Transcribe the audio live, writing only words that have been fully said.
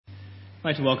I'd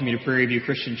like to welcome you to Prairie View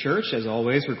Christian Church. As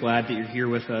always, we're glad that you're here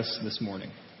with us this morning.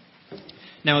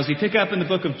 Now, as we pick up in the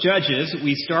book of Judges,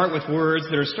 we start with words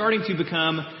that are starting to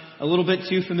become a little bit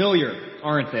too familiar,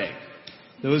 aren't they?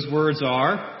 Those words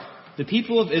are, the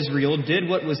people of Israel did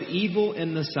what was evil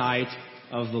in the sight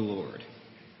of the Lord.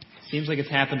 Seems like it's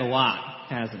happened a lot,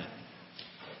 hasn't it?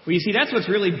 Well, you see, that's what's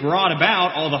really brought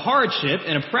about all the hardship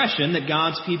and oppression that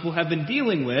God's people have been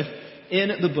dealing with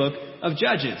in the book of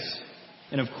Judges.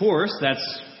 And of course,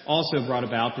 that's also brought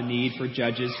about the need for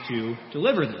judges to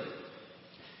deliver them.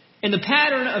 In the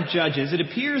pattern of Judges, it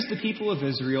appears the people of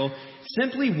Israel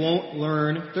simply won't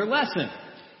learn their lesson.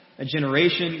 A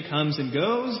generation comes and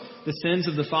goes. The sins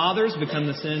of the fathers become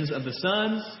the sins of the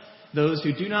sons. Those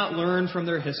who do not learn from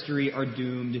their history are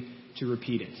doomed to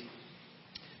repeat it.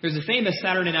 There's a famous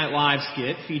Saturday Night Live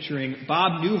skit featuring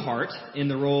Bob Newhart in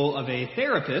the role of a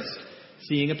therapist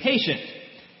seeing a patient.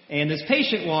 And this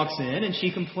patient walks in and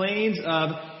she complains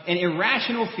of an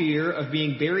irrational fear of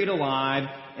being buried alive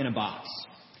in a box.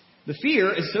 The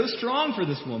fear is so strong for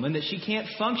this woman that she can't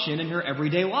function in her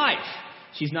everyday life.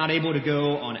 She's not able to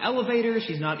go on elevators.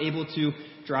 She's not able to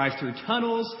drive through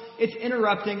tunnels. It's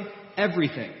interrupting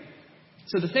everything.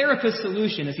 So the therapist's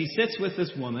solution as he sits with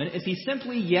this woman is he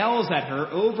simply yells at her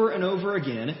over and over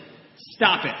again,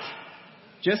 "Stop it.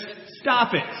 Just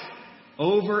stop it."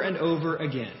 Over and over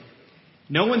again.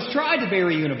 No one's tried to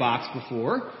bury you in a box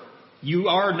before. You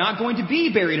are not going to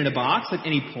be buried in a box at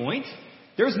any point.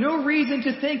 There's no reason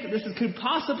to think that this could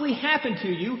possibly happen to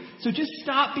you, so just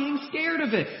stop being scared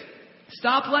of it.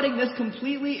 Stop letting this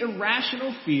completely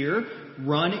irrational fear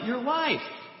run your life.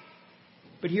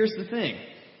 But here's the thing.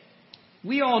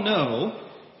 We all know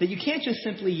that you can't just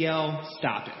simply yell,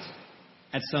 "Stop it,"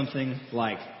 at something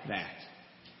like that.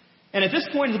 And at this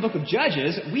point in the book of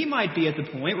Judges, we might be at the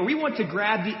point where we want to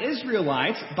grab the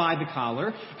Israelites by the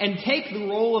collar and take the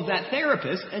role of that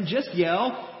therapist and just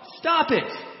yell, "Stop it.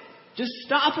 Just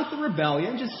stop with the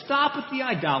rebellion. Just stop with the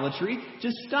idolatry.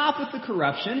 Just stop with the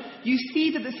corruption. You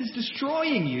see that this is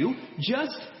destroying you.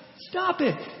 Just stop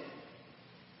it."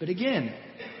 But again,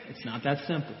 it's not that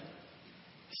simple.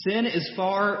 Sin is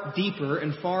far deeper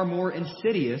and far more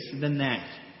insidious than that,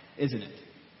 isn't it?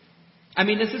 I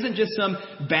mean, this isn't just some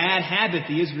bad habit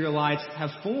the Israelites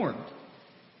have formed.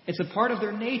 It's a part of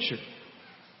their nature.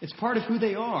 It's part of who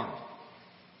they are.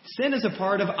 Sin is a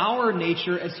part of our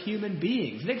nature as human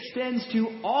beings. It extends to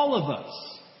all of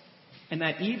us. And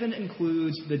that even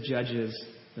includes the judges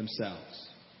themselves.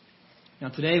 Now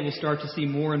today we'll start to see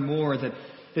more and more that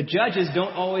the judges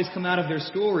don't always come out of their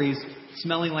stories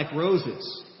smelling like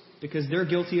roses, because they're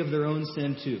guilty of their own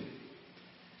sin too.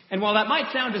 And while that might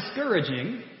sound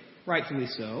discouraging, rightfully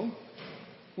so,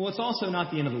 well, it's also not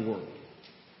the end of the world.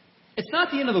 It's not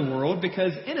the end of the world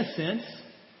because, in a sense,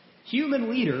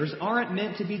 human leaders aren't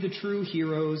meant to be the true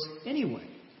heroes anyway.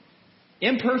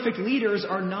 Imperfect leaders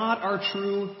are not our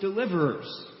true deliverers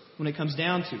when it comes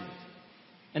down to it.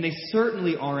 And they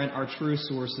certainly aren't our true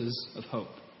sources of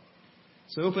hope.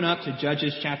 So open up to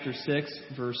Judges chapter 6,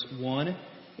 verse 1.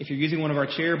 If you're using one of our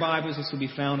chair Bibles, this will be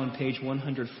found on page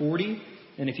 140.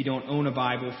 And if you don't own a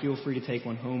Bible, feel free to take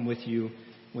one home with you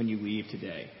when you leave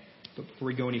today. But before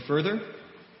we go any further,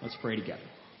 let's pray together.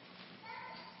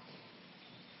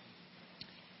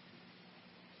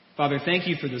 Father, thank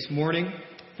you for this morning.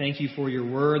 Thank you for your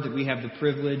word that we have the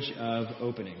privilege of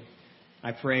opening.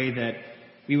 I pray that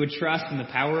we would trust in the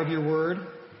power of your word,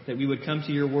 that we would come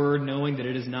to your word knowing that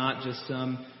it is not just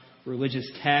some religious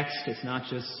text, it's not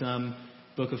just some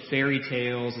book of fairy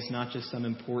tales, it's not just some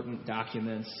important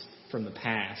documents from the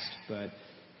past, but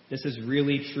this is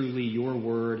really, truly your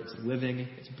word. It's living,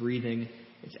 it's breathing,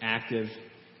 it's active.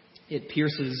 It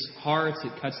pierces hearts,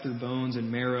 it cuts through bones and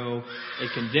marrow.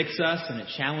 It convicts us and it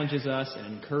challenges us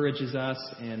and encourages us,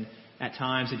 and at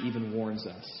times it even warns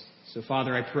us. So,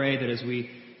 Father, I pray that as we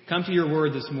come to your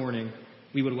word this morning,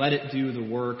 we would let it do the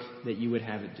work that you would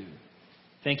have it do.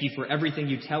 Thank you for everything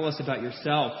you tell us about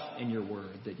yourself in your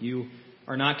word, that you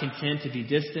are not content to be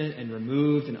distant and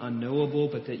removed and unknowable,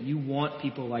 but that you want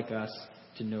people like us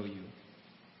to know you.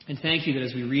 And thank you that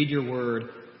as we read your word,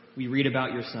 we read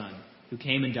about your Son, who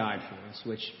came and died for us,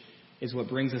 which is what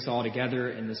brings us all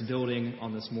together in this building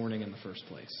on this morning in the first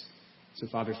place. So,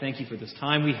 Father, thank you for this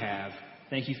time we have.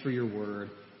 Thank you for your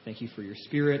word. Thank you for your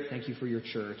Spirit. Thank you for your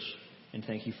church. And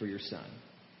thank you for your Son.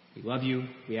 We love you.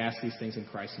 We ask these things in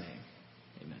Christ's name.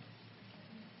 Amen.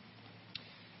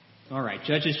 All right,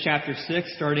 Judges chapter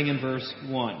 6, starting in verse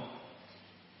 1.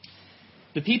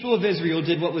 The people of Israel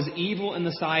did what was evil in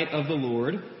the sight of the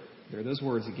Lord. There are those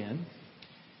words again.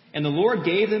 And the Lord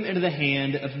gave them into the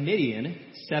hand of Midian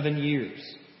 7 years.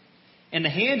 And the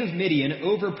hand of Midian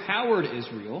overpowered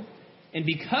Israel, And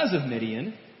because of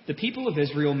Midian, the people of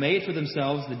Israel made for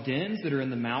themselves the dens that are in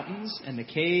the mountains and the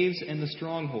caves and the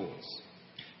strongholds.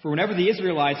 For whenever the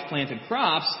Israelites planted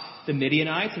crops, the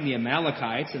Midianites and the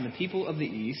Amalekites and the people of the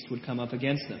east would come up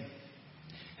against them.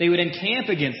 They would encamp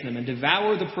against them and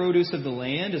devour the produce of the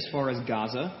land as far as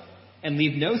Gaza, and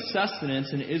leave no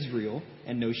sustenance in Israel,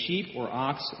 and no sheep or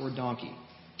ox or donkey.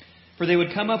 For they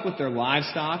would come up with their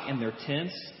livestock and their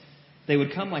tents. They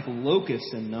would come like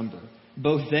locusts in number.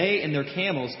 Both they and their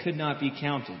camels could not be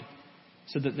counted,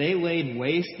 so that they laid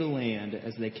waste the land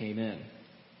as they came in.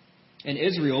 And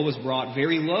Israel was brought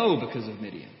very low because of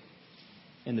Midian.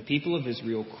 And the people of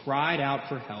Israel cried out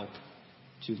for help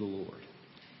to the Lord.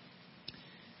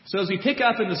 So as we pick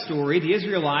up in the story, the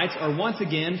Israelites are once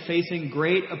again facing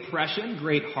great oppression,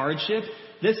 great hardship,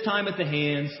 this time at the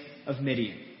hands of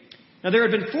Midian. Now there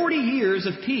had been 40 years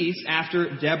of peace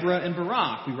after Deborah and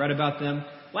Barak. We read about them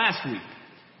last week.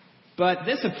 But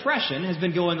this oppression has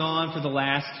been going on for the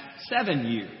last 7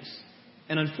 years.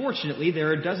 And unfortunately,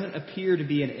 there doesn't appear to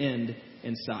be an end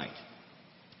in sight.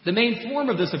 The main form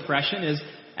of this oppression is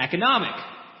economic.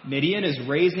 Midian is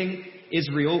raiding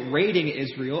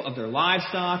Israel of their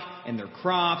livestock and their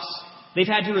crops. They've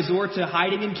had to resort to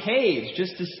hiding in caves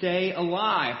just to stay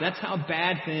alive. That's how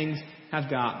bad things have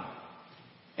gotten.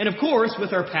 And of course,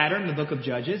 with our pattern in the book of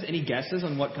Judges, any guesses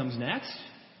on what comes next?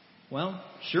 Well,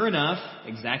 sure enough,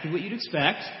 exactly what you'd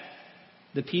expect.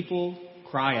 The people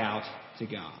cry out to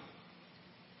God.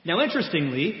 Now,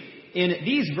 interestingly, in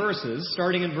these verses,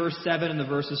 starting in verse 7 and the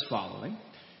verses following,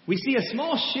 we see a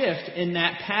small shift in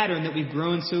that pattern that we've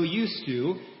grown so used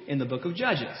to in the book of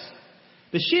Judges.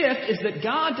 The shift is that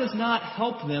God does not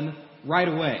help them right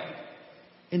away.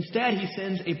 Instead, he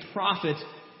sends a prophet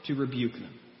to rebuke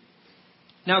them.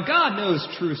 Now, God knows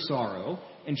true sorrow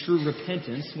and true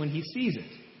repentance when he sees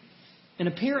it. And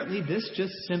apparently, this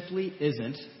just simply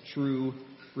isn't true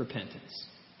repentance.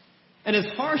 And as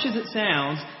harsh as it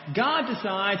sounds, God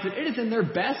decides that it is in their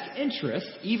best interest,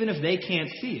 even if they can't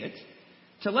see it,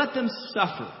 to let them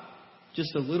suffer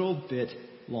just a little bit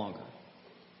longer.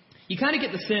 You kind of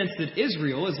get the sense that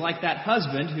Israel is like that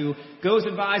husband who goes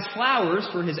and buys flowers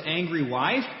for his angry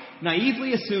wife,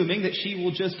 naively assuming that she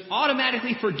will just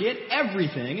automatically forget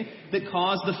everything that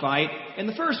caused the fight in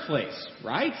the first place,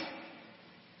 right?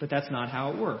 But that's not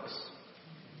how it works.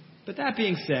 But that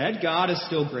being said, God is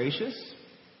still gracious.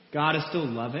 God is still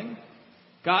loving.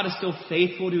 God is still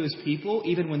faithful to his people,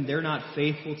 even when they're not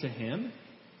faithful to him.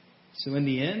 So in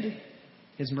the end,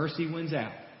 his mercy wins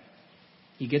out.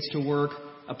 He gets to work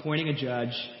appointing a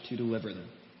judge to deliver them.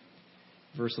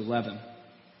 Verse 11.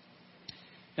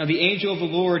 Now the angel of the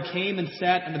Lord came and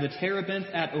sat under the terebinth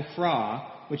at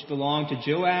Ophrah, which belonged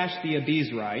to Joash the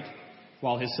Abiezrite,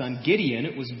 while his son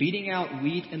Gideon was beating out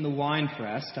wheat in the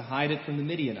winepress to hide it from the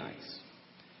Midianites.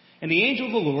 And the angel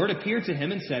of the Lord appeared to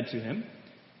him and said to him,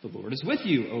 "The Lord is with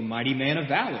you, O mighty man of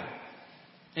valor."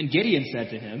 And Gideon said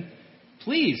to him,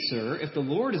 "Please, sir, if the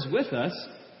Lord is with us,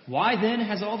 why then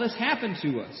has all this happened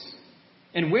to us?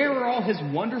 And where are all his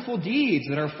wonderful deeds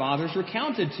that our fathers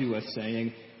recounted to us,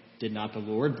 saying, 'Did not the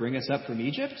Lord bring us up from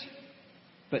Egypt?'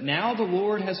 But now the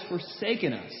Lord has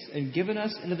forsaken us and given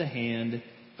us into the hand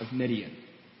of Midian."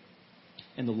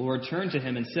 And the Lord turned to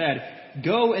him and said,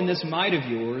 "Go in this might of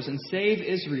yours and save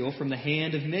Israel from the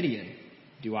hand of Midian.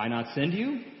 Do I not send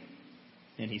you?"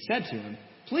 And he said to him,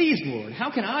 "Please, Lord, how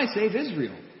can I save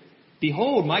Israel?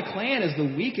 Behold, my clan is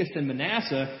the weakest in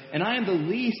Manasseh, and I am the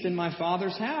least in my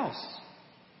father's house."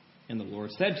 And the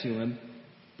Lord said to him,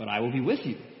 "But I will be with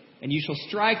you, and you shall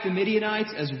strike the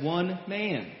Midianites as one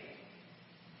man."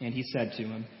 And he said to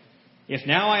him, "If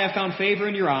now I have found favor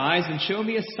in your eyes, then show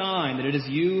me a sign that it is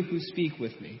you who speak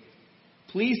with me.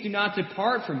 Please do not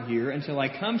depart from here until I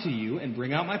come to you and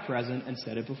bring out my present and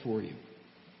set it before you."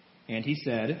 And he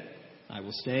said, "I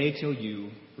will stay till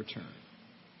you return."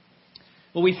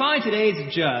 Well, we find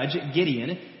today's judge,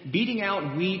 Gideon, beating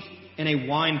out wheat in a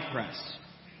wine press.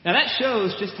 Now that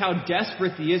shows just how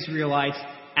desperate the Israelites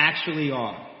actually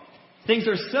are. Things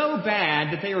are so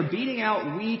bad that they are beating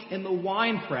out wheat in the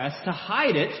wine press to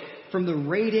hide it from the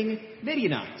raiding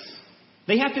Midianites.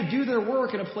 They have to do their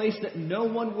work in a place that no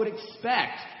one would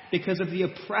expect because of the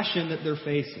oppression that they're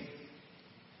facing.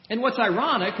 And what's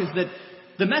ironic is that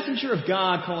the messenger of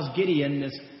God calls Gideon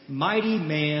this mighty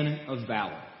man of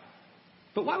valor.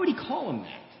 But why would he call him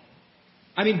that?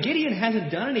 I mean, Gideon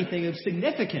hasn't done anything of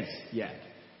significance yet.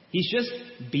 He's just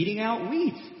beating out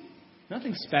wheat.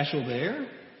 Nothing special there.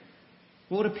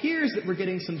 Well, it appears that we're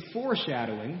getting some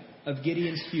foreshadowing of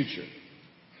Gideon's future.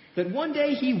 That one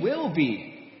day he will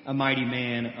be a mighty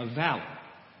man of valor.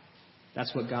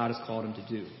 That's what God has called him to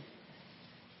do.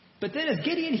 But then as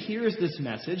Gideon hears this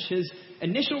message, his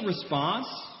initial response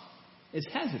is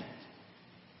hesitant.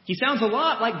 He sounds a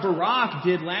lot like Barak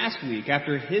did last week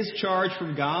after his charge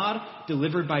from God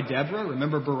delivered by Deborah.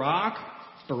 Remember Barak?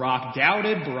 Barak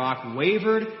doubted, Barak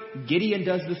wavered. Gideon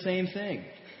does the same thing.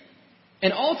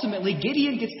 And ultimately,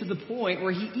 Gideon gets to the point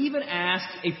where he even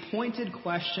asks a pointed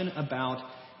question about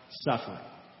suffering.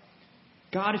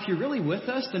 God, if you're really with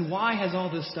us, then why has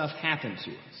all this stuff happened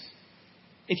to us?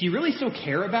 If you really still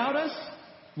care about us,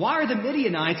 why are the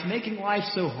Midianites making life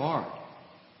so hard?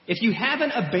 If you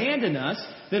haven't abandoned us,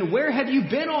 then where have you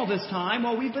been all this time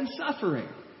while we've been suffering?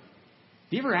 Have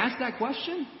you ever asked that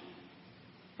question?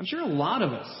 I'm sure a lot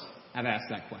of us have asked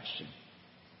that question.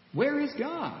 Where is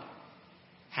God?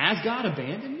 Has God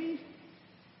abandoned me?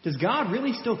 Does God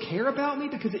really still care about me?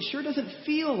 Because it sure doesn't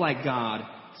feel like God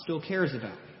still cares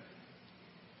about me.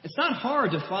 It's not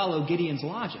hard to follow Gideon's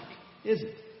logic, is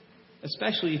it?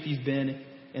 Especially if you've been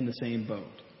in the same boat.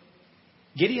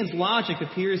 Gideon's logic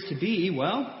appears to be,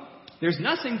 well, there's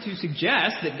nothing to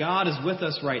suggest that God is with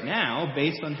us right now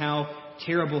based on how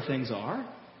terrible things are.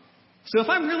 So if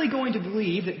I'm really going to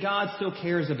believe that God still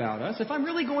cares about us, if I'm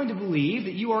really going to believe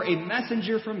that you are a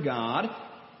messenger from God,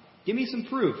 give me some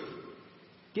proof.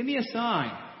 Give me a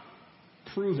sign.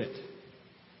 Prove it.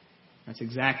 That's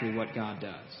exactly what God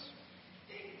does.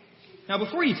 Now,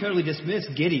 before you totally dismiss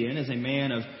Gideon as a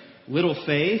man of little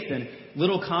faith and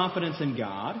little confidence in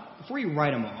God, before you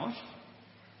write him off,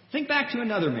 think back to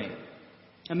another man,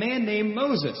 a man named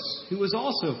Moses, who was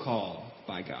also called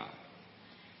by God.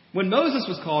 When Moses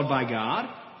was called by God,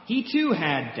 he too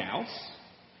had doubts,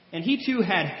 and he too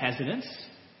had hesitance,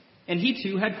 and he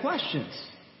too had questions.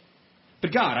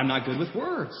 But God, I'm not good with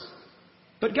words.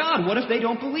 But God, what if they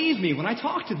don't believe me when I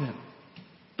talk to them?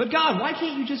 But God, why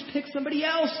can't you just pick somebody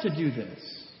else to do this?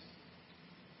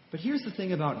 But here's the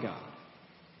thing about God.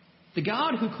 The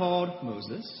God who called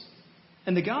Moses,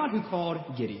 and the God who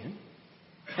called Gideon,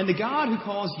 and the God who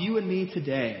calls you and me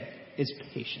today is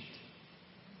patient.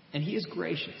 And he is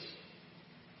gracious.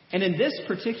 And in this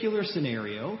particular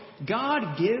scenario,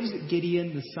 God gives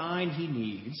Gideon the sign he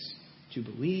needs to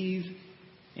believe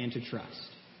and to trust.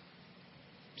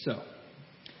 So,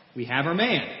 we have our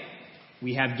man.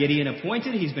 We have Gideon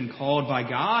appointed. He's been called by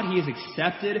God. He has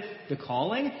accepted the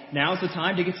calling. Now's the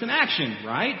time to get some action,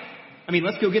 right? I mean,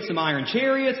 let's go get some iron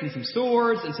chariots and some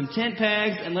swords and some tent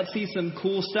pegs and let's see some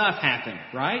cool stuff happen,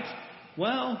 right?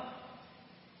 Well,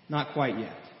 not quite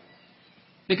yet.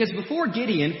 Because before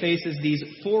Gideon faces these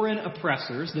foreign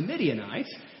oppressors, the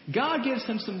Midianites, God gives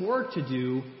him some work to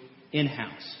do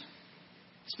in-house.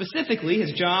 Specifically,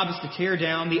 his job is to tear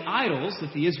down the idols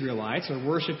that the Israelites are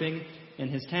worshiping in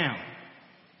his town.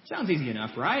 Sounds easy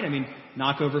enough, right? I mean,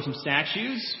 knock over some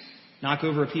statues, knock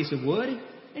over a piece of wood.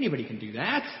 Anybody can do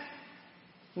that.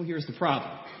 Well, here's the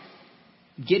problem.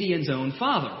 Gideon's own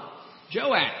father,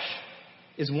 Joash,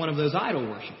 is one of those idol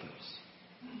worshippers,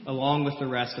 along with the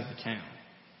rest of the town.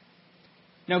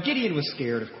 Now, Gideon was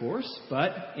scared, of course,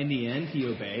 but in the end, he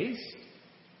obeys.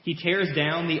 He tears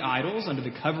down the idols under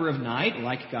the cover of night,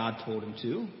 like God told him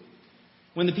to.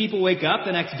 When the people wake up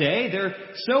the next day, they're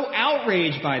so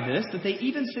outraged by this that they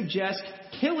even suggest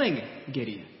killing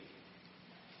Gideon.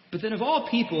 But then of all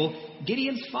people,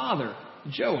 Gideon's father,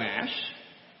 Joash,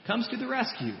 comes to the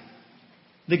rescue.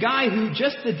 The guy who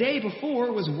just the day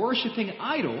before was worshiping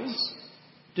idols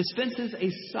dispenses a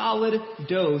solid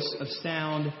dose of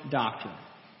sound doctrine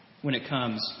when it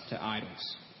comes to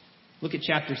idols. Look at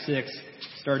chapter 6,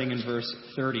 starting in verse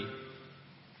 30.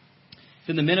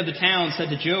 Then the men of the town said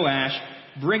to Joash,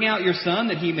 "Bring out your son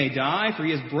that he may die, for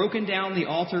he has broken down the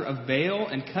altar of Baal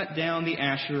and cut down the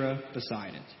Asherah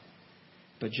beside it."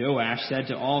 But Joash said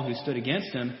to all who stood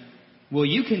against him, "Will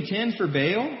you contend for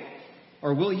Baal,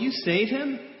 or will you save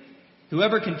him?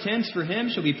 Whoever contends for him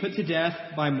shall be put to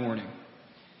death by morning.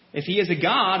 If he is a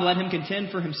god, let him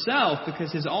contend for himself,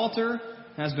 because his altar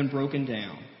has been broken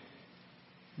down."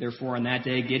 Therefore on that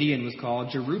day Gideon was called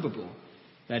Jerubbaal,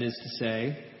 that is to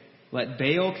say, "Let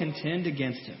Baal contend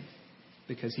against him,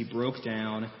 because he broke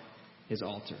down his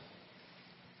altar."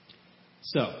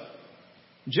 So,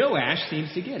 Joash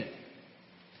seems to get it.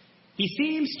 He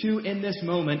seems to, in this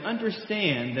moment,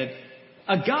 understand that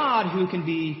a God who can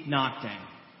be knocked down,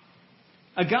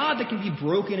 a God that can be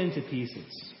broken into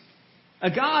pieces, a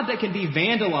God that can be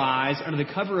vandalized under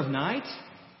the cover of night,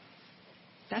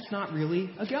 that's not really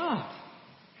a God.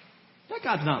 That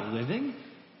God's not living.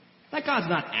 That God's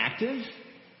not active.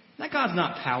 That God's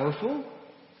not powerful.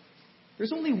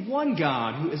 There's only one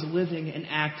God who is living and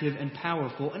active and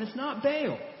powerful, and it's not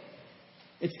Baal.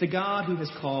 It's the God who has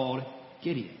called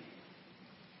Gideon.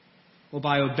 Well,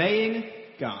 by obeying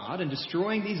God and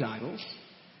destroying these idols,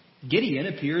 Gideon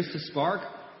appears to spark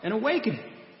an awakening.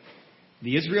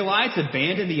 The Israelites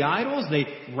abandon the idols. They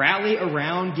rally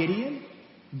around Gideon.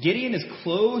 Gideon is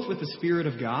clothed with the Spirit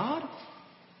of God.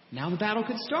 Now the battle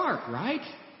could start, right?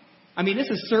 I mean, this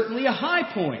is certainly a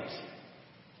high point.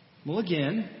 Well,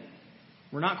 again,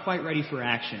 we're not quite ready for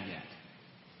action yet.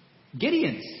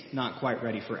 Gideon's not quite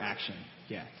ready for action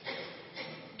yet.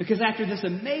 Because after this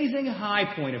amazing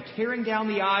high point of tearing down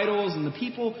the idols and the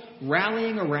people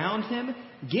rallying around him,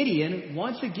 Gideon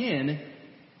once again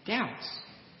doubts.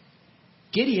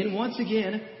 Gideon once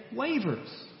again wavers.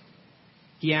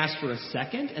 He asks for a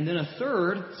second and then a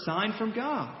third sign from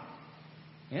God.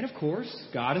 And of course,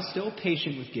 God is still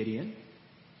patient with Gideon.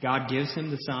 God gives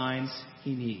him the signs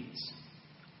he needs.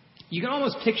 You can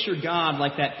almost picture God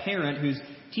like that parent who's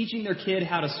teaching their kid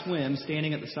how to swim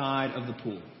standing at the side of the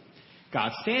pool.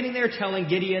 God's standing there telling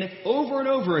Gideon over and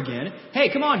over again,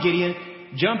 hey, come on, Gideon,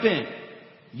 jump in.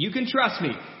 You can trust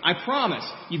me. I promise.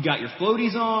 You've got your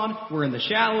floaties on. We're in the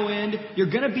shallow end. You're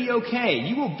going to be okay.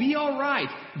 You will be all right.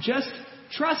 Just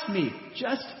trust me.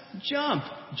 Just jump.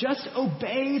 Just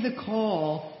obey the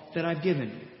call that I've given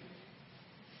you.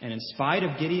 And in spite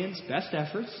of Gideon's best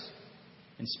efforts,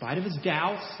 in spite of his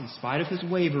doubts, in spite of his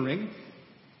wavering,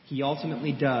 he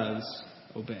ultimately does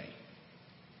obey.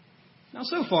 Now,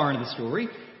 so far into the story,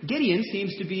 Gideon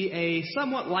seems to be a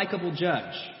somewhat likable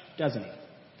judge, doesn't he?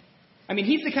 I mean,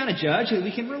 he's the kind of judge that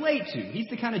we can relate to. He's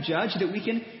the kind of judge that we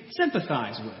can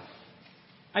sympathize with.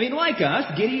 I mean, like us,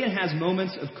 Gideon has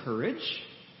moments of courage,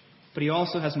 but he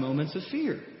also has moments of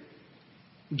fear.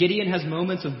 Gideon has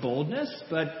moments of boldness,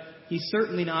 but he's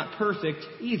certainly not perfect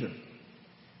either.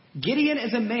 Gideon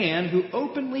is a man who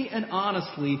openly and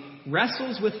honestly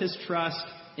wrestles with his trust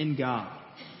in God,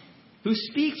 who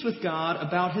speaks with God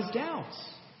about his doubts.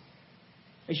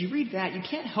 As you read that, you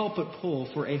can't help but pull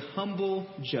for a humble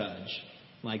judge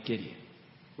like Gideon,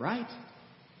 right?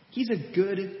 He's a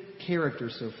good character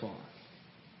so far.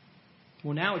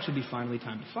 Well, now it should be finally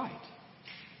time to fight,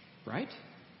 right?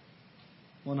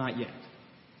 Well, not yet.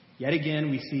 Yet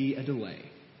again, we see a delay.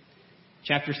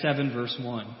 Chapter 7, verse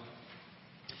 1.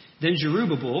 Then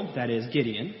Jerubbaal, that is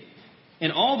Gideon,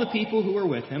 and all the people who were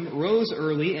with him rose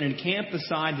early and encamped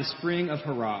beside the spring of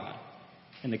Harod.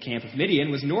 And the camp of Midian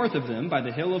was north of them by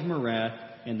the hill of Moreh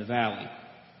in the valley.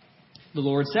 The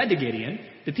Lord said to Gideon,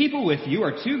 the people with you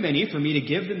are too many for me to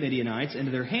give the Midianites into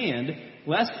their hand,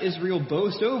 lest Israel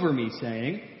boast over me,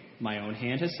 saying, my own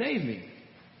hand has saved me.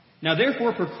 Now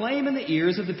therefore proclaim in the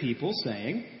ears of the people,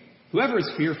 saying, whoever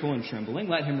is fearful and trembling,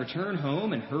 let him return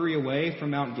home and hurry away from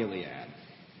Mount Gilead.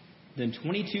 Then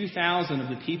 22,000 of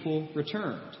the people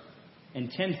returned,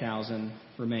 and 10,000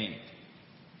 remained.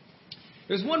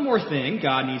 There's one more thing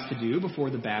God needs to do before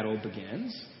the battle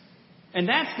begins, and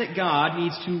that's that God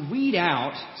needs to weed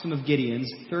out some of Gideon's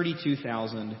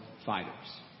 32,000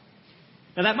 fighters.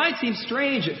 Now that might seem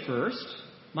strange at first,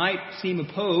 might seem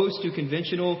opposed to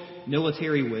conventional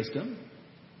military wisdom,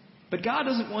 but God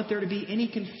doesn't want there to be any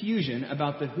confusion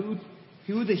about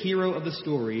who the hero of the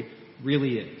story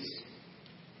really is.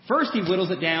 First, he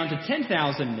whittles it down to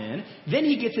 10,000 men. Then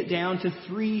he gets it down to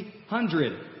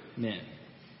 300 men.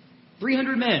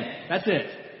 300 men, that's it.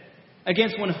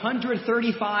 Against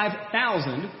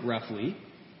 135,000, roughly,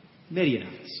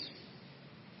 Midianites.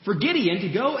 For Gideon to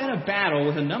go in a battle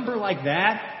with a number like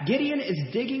that, Gideon is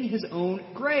digging his own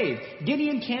grave.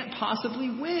 Gideon can't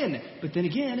possibly win. But then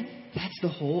again, that's the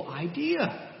whole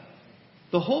idea.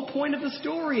 The whole point of the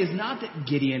story is not that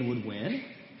Gideon would win.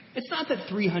 It's not that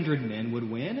 300 men would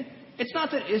win. It's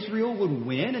not that Israel would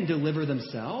win and deliver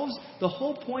themselves. The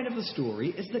whole point of the story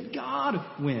is that God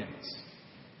wins.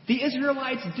 The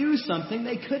Israelites do something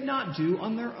they could not do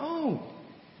on their own,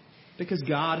 because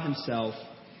God himself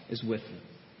is with them.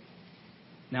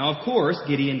 Now, of course,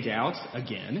 Gideon doubts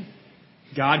again.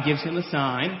 God gives him a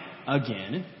sign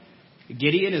again.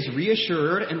 Gideon is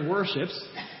reassured and worships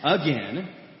again.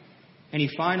 And he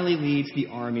finally leads the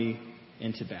army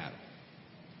into battle.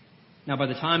 Now, by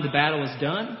the time the battle is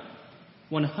done,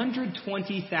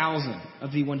 120,000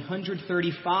 of the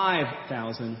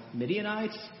 135,000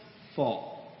 Midianites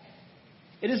fall.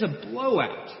 It is a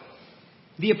blowout.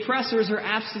 The oppressors are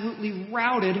absolutely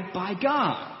routed by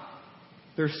God.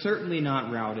 They're certainly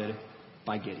not routed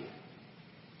by Gideon.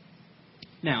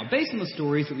 Now, based on the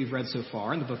stories that we've read so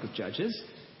far in the book of Judges,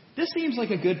 this seems like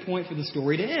a good point for the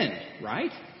story to end,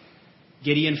 right?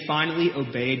 Gideon finally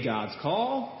obeyed God's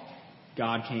call.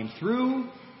 God came through.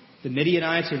 The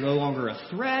Midianites are no longer a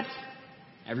threat.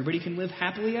 Everybody can live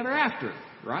happily ever after,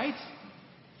 right?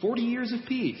 40 years of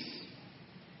peace.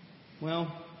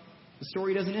 Well, the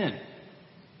story doesn't end.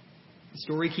 The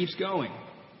story keeps going.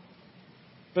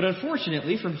 But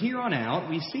unfortunately, from here on out,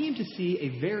 we seem to see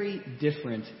a very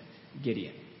different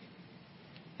Gideon.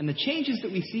 And the changes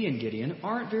that we see in Gideon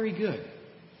aren't very good.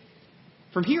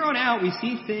 From here on out, we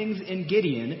see things in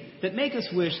Gideon that make us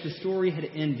wish the story had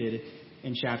ended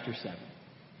in chapter 7.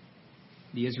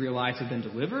 The Israelites have been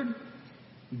delivered.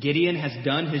 Gideon has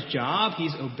done his job.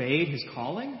 He's obeyed his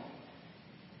calling.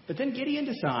 But then Gideon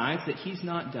decides that he's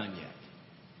not done yet.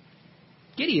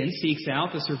 Gideon seeks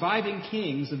out the surviving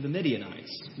kings of the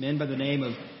Midianites, men by the name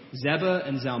of Zebah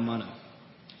and Zalmunna.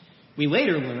 We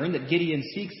later learn that Gideon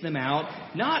seeks them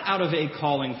out not out of a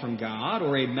calling from God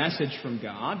or a message from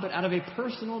God, but out of a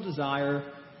personal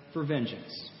desire for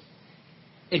vengeance.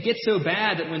 It gets so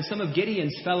bad that when some of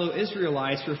Gideon's fellow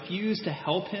Israelites refuse to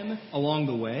help him along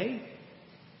the way,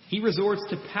 he resorts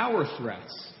to power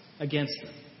threats against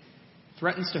them,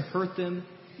 threatens to hurt them,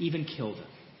 even kill them.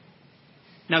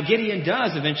 Now, Gideon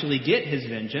does eventually get his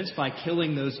vengeance by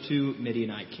killing those 2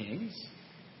 Midianite kings.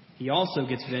 He also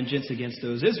gets vengeance against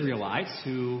those Israelites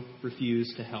who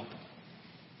refuse to help him.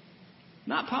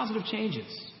 Not positive changes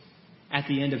at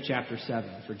the end of chapter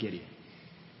 7 for Gideon.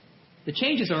 The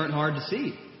changes aren't hard to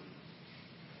see.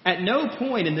 At no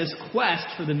point in this quest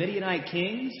for the Midianite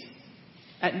kings,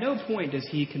 at no point does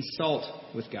he consult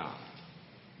with God.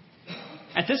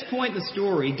 At this point in the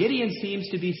story, Gideon seems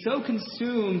to be so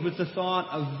consumed with the thought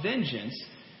of vengeance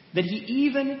that he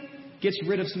even gets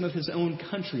rid of some of his own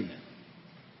countrymen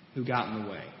who got in the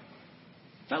way.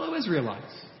 Fellow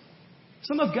Israelites,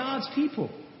 some of God's people,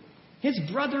 his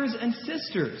brothers and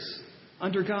sisters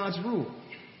under God's rule.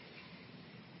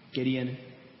 Gideon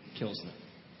kills them.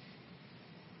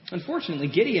 Unfortunately,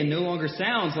 Gideon no longer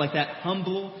sounds like that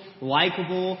humble,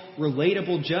 likable,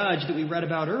 relatable judge that we read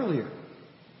about earlier.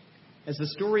 As the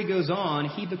story goes on,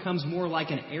 he becomes more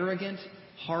like an arrogant,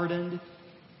 hardened,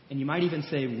 and you might even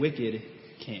say wicked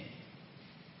king.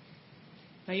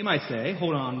 Now you might say,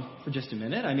 hold on for just a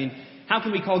minute. How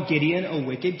can we call Gideon a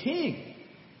wicked king?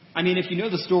 If you know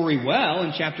the story well,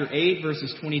 in chapter 8,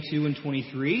 verses 22 and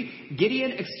 23,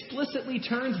 Gideon explicitly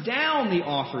turns down the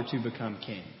offer to become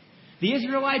king. The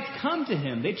Israelites come to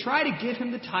him. They try to give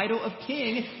him the title of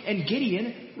king, and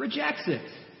Gideon rejects it.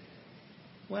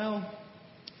 Well,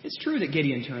 it's true that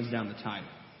Gideon turns down the title.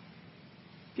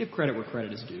 Give credit where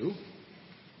credit is due.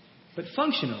 But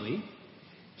functionally,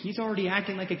 he's already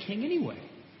acting like a king anyway.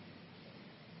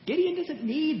 Gideon doesn't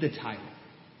need the title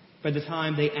by the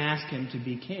time they ask him to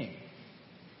be king.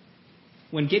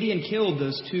 When Gideon killed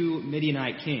those 2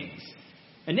 Midianite kings,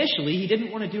 initially he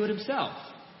didn't want to do it himself.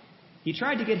 He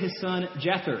tried to get his son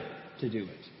Jether to do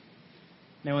it.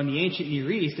 Now, in the ancient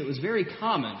Near East, it was very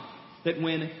common that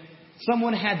when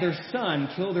someone had their son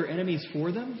kill their enemies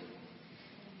for them,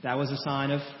 that was a sign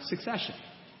of succession.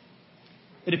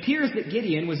 It appears that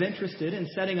Gideon was interested in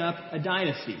setting up a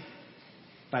dynasty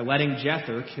by letting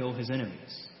Jether kill his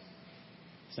enemies.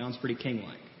 Sounds pretty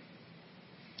king-like.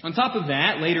 On top of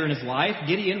that, later in his life,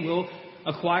 Gideon will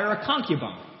acquire a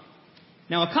concubine.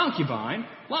 Now, a concubine,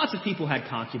 lots of people had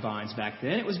concubines back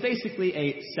then. It was basically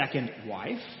a second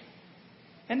wife.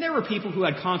 And there were people who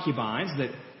had concubines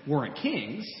that weren't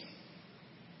kings,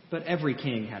 but every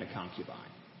king had a concubine.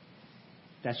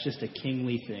 That's just a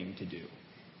kingly thing to do.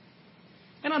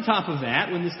 And on top of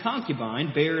that, when this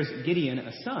concubine bears Gideon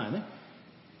a son,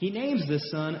 he names this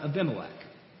son Abimelech.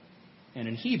 And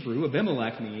in Hebrew,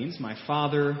 Abimelech means, my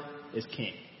father is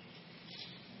king.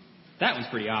 That one's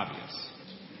pretty obvious.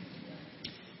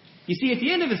 You see, at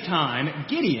the end of his time,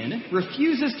 Gideon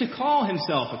refuses to call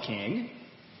himself a king,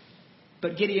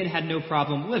 but Gideon had no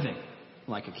problem living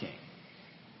like a king.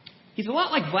 He's a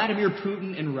lot like Vladimir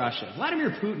Putin in Russia.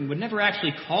 Vladimir Putin would never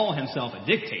actually call himself a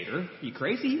dictator. Are you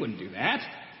crazy? He wouldn't do that.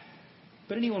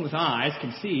 But anyone with eyes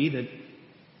can see that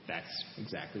that's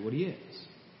exactly what he is.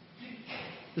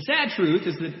 The sad truth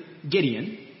is that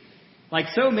Gideon, like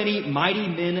so many mighty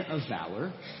men of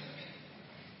valor,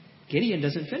 Gideon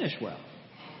doesn't finish well.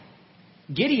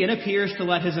 Gideon appears to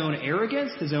let his own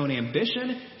arrogance, his own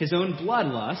ambition, his own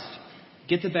bloodlust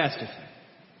get the best of him.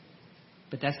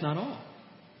 But that's not all.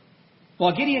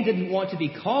 While Gideon didn't want to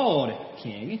be called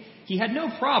king, he had no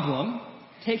problem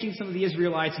taking some of the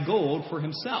Israelites' gold for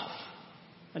himself.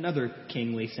 Another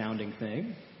kingly sounding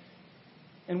thing.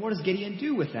 And what does Gideon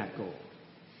do with that gold?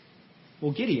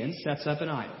 Well, Gideon sets up an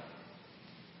idol.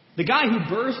 The guy who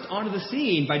burst onto the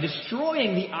scene by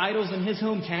destroying the idols in his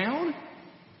hometown,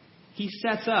 he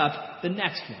sets up the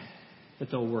next one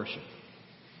that they'll worship.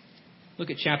 Look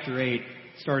at chapter 8,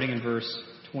 starting in verse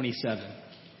 27.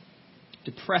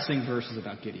 Depressing verses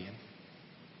about Gideon.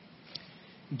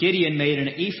 Gideon made an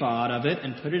ephod of it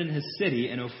and put it in his city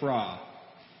in Ophrah.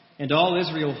 And all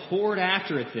Israel whored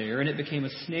after it there, and it became a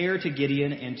snare to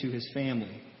Gideon and to his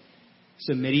family.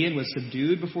 So Midian was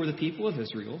subdued before the people of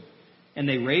Israel, and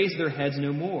they raised their heads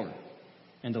no more.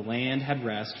 And the land had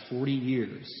rest 40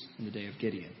 years in the day of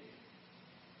Gideon.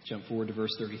 Jump forward to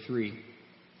verse 33.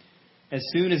 As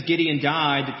soon as Gideon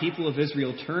died, the people of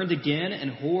Israel turned again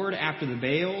and whored after the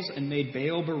Baals and made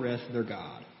Baal-berith their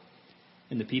god.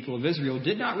 And the people of Israel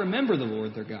did not remember the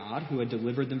Lord their God, who had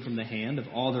delivered them from the hand of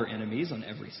all their enemies on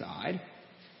every side.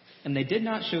 And they did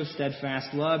not show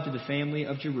steadfast love to the family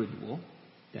of Jerubbaal,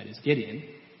 that is Gideon,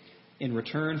 in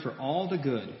return for all the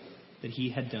good that he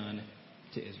had done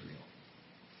to Israel.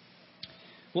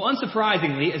 Well,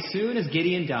 unsurprisingly, as soon as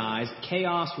Gideon dies,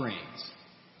 chaos reigns.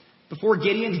 Before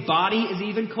Gideon's body is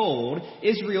even cold,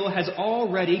 Israel has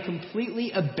already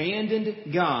completely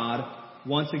abandoned God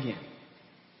once again.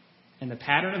 And the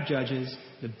pattern of Judges,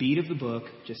 the beat of the book,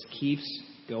 just keeps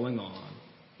going on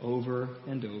over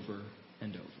and over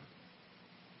and over.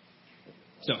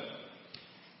 So,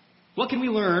 what can we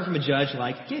learn from a judge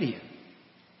like Gideon?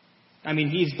 I mean,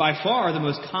 he's by far the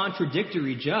most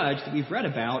contradictory judge that we've read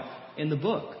about in the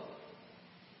book.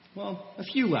 Well, a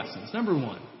few lessons. Number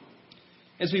one,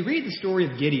 as we read the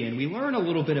story of Gideon, we learn a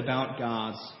little bit about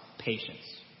God's patience,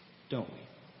 don't we?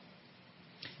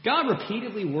 God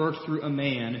repeatedly worked through a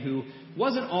man who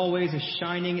wasn't always a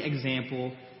shining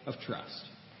example of trust.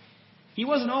 He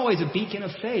wasn't always a beacon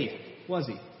of faith, was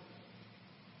he?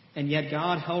 And yet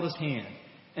God held his hand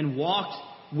and walked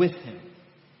with him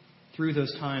through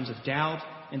those times of doubt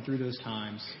and through those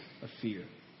times of fear.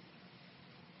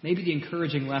 Maybe the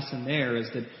encouraging lesson there is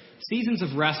that seasons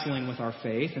of wrestling with our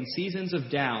faith and seasons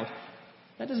of doubt,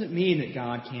 that doesn't mean that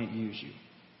God can't use you.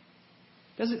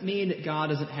 Doesn't mean that God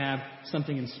doesn't have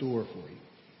something in store for you.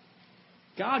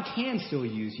 God can still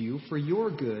use you for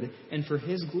your good and for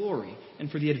His glory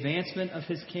and for the advancement of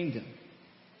His kingdom,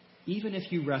 even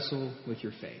if you wrestle with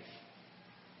your faith,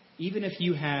 even if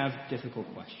you have difficult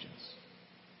questions.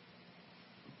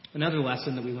 Another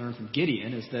lesson that we learn from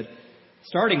Gideon is that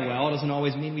starting well doesn't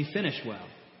always mean we finish well,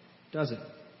 does it?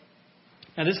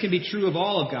 Now, this can be true of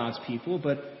all of God's people,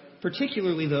 but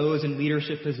particularly those in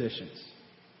leadership positions.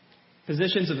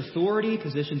 Positions of authority,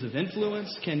 positions of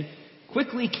influence can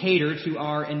quickly cater to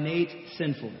our innate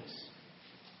sinfulness,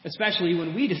 especially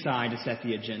when we decide to set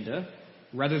the agenda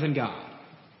rather than God.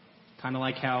 Kind of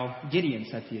like how Gideon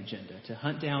set the agenda to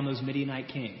hunt down those Midianite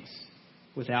kings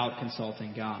without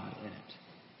consulting God in it.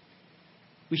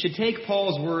 We should take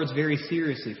Paul's words very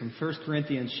seriously from 1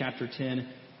 Corinthians chapter 10,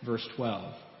 verse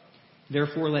 12.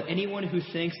 Therefore, let anyone who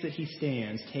thinks that he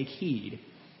stands take heed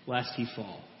lest he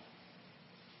fall.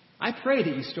 I pray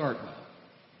that you start well,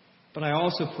 but I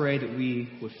also pray that we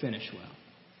would finish well.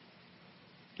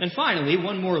 And finally,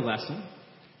 one more lesson.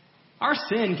 Our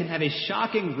sin can have a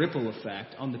shocking ripple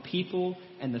effect on the people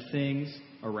and the things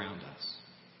around us.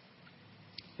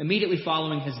 Immediately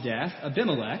following his death,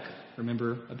 Abimelech,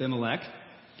 remember Abimelech,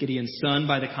 Gideon's son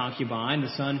by the concubine,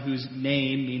 the son whose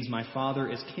name means my father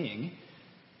is king,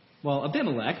 well,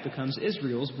 Abimelech becomes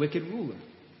Israel's wicked ruler.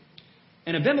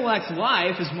 And Abimelech's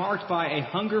life is marked by a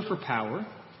hunger for power,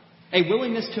 a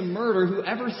willingness to murder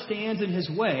whoever stands in his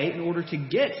way in order to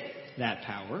get that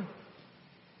power.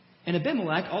 And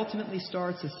Abimelech ultimately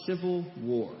starts a civil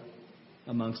war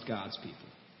amongst God's people.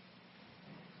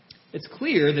 It's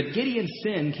clear that Gideon's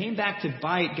sin came back to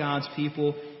bite God's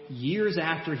people years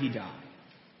after he died.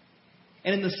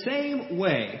 And in the same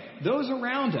way, those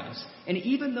around us, and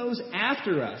even those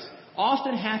after us,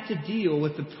 often have to deal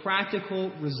with the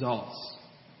practical results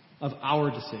of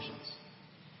our decisions,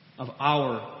 of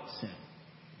our sin.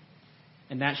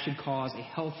 And that should cause a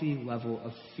healthy level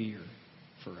of fear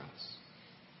for us.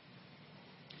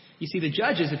 You see, the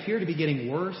judges appear to be getting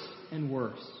worse and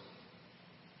worse.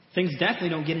 Things definitely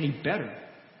don't get any better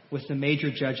with the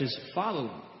major judges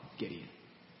following Gideon.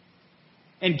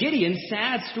 And Gideon's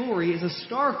sad story is a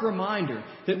stark reminder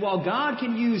that while God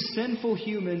can use sinful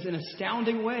humans in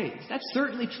astounding ways, that's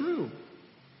certainly true,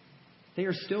 they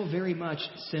are still very much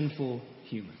sinful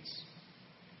humans.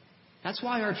 That's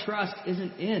why our trust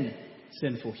isn't in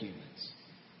sinful humans.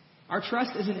 Our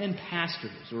trust isn't in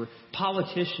pastors or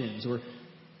politicians or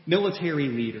military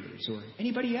leaders or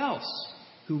anybody else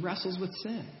who wrestles with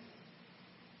sin.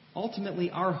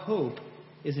 Ultimately, our hope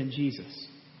is in Jesus,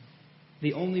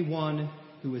 the only one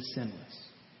who is sinless.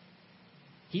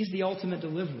 He's the ultimate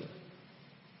deliverer.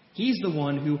 He's the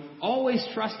one who always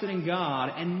trusted in God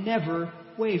and never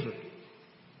wavered.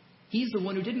 He's the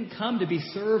one who didn't come to be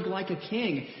served like a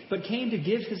king, but came to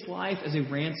give his life as a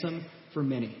ransom for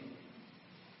many.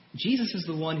 Jesus is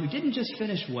the one who didn't just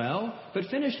finish well, but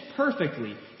finished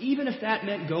perfectly, even if that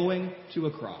meant going to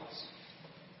a cross.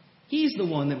 He's the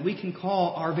one that we can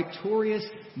call our victorious,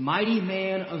 mighty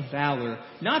man of valor,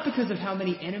 not because of how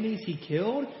many enemies he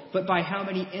killed, but by how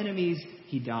many enemies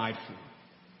he died for.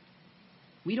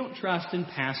 We don't trust in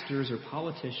pastors or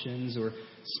politicians or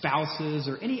spouses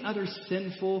or any other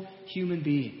sinful human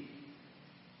being.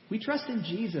 We trust in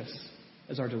Jesus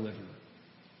as our deliverer.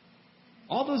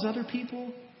 All those other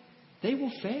people, they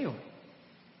will fail.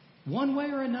 One way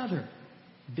or another,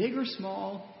 big or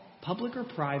small, public or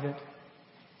private,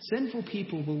 sinful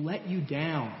people will let you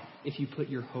down if you put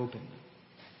your hope in them.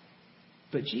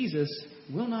 But Jesus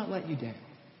will not let you down.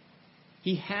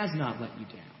 He has not let you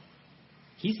down.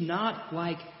 He's not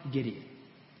like Gideon,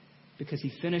 because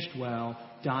he finished well,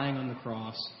 dying on the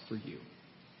cross for you.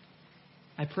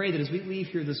 I pray that as we leave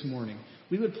here this morning,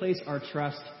 we would place our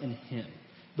trust in him,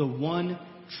 the one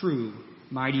true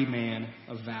mighty man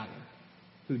of valor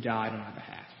who died on our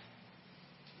behalf.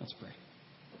 Let's pray.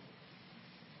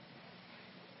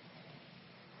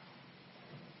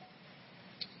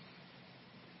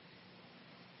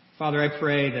 Father, I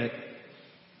pray that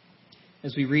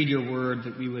as we read your word,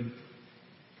 that we would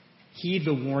heed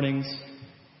the warnings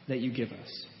that you give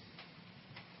us.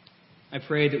 I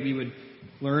pray that we would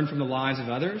learn from the lives of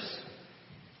others.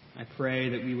 I pray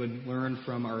that we would learn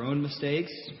from our own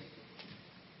mistakes.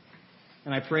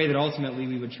 And I pray that ultimately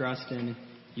we would trust in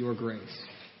your grace.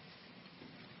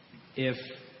 If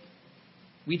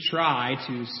we try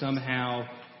to somehow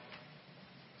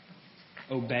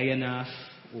obey enough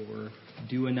or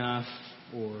do enough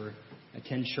or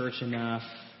attend church enough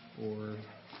or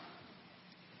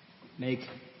make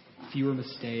fewer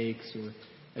mistakes or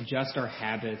adjust our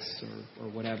habits or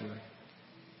whatever,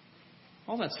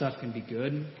 all that stuff can be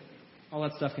good. All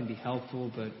that stuff can be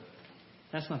helpful, but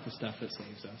that's not the stuff that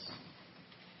saves us.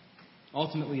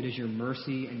 Ultimately, it is your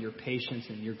mercy and your patience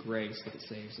and your grace that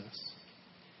saves us.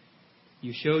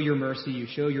 You show your mercy, you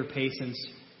show your patience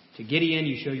to Gideon,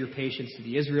 you show your patience to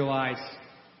the Israelites.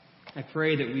 I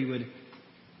pray that we would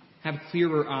have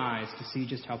clearer eyes to see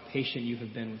just how patient you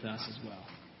have been with us as well.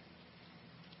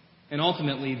 And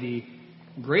ultimately, the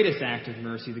greatest act of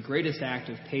mercy, the greatest act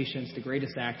of patience, the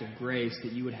greatest act of grace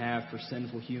that you would have for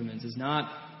sinful humans is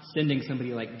not sending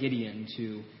somebody like Gideon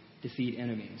to defeat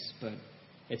enemies, but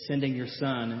it's sending your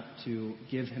Son to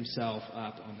give himself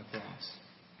up on the cross.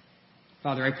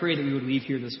 Father, I pray that we would leave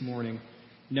here this morning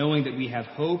knowing that we have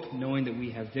hope, knowing that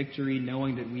we have victory,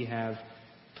 knowing that we have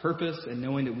purpose, and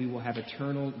knowing that we will have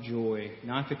eternal joy,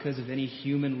 not because of any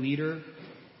human leader,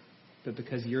 but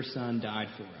because your Son died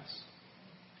for us.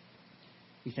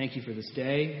 We thank you for this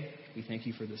day. We thank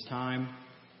you for this time.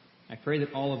 I pray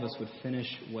that all of us would finish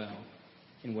well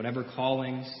in whatever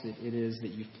callings it is that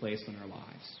you've placed on our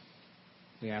lives.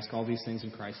 We ask all these things in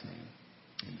Christ's name.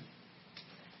 Amen.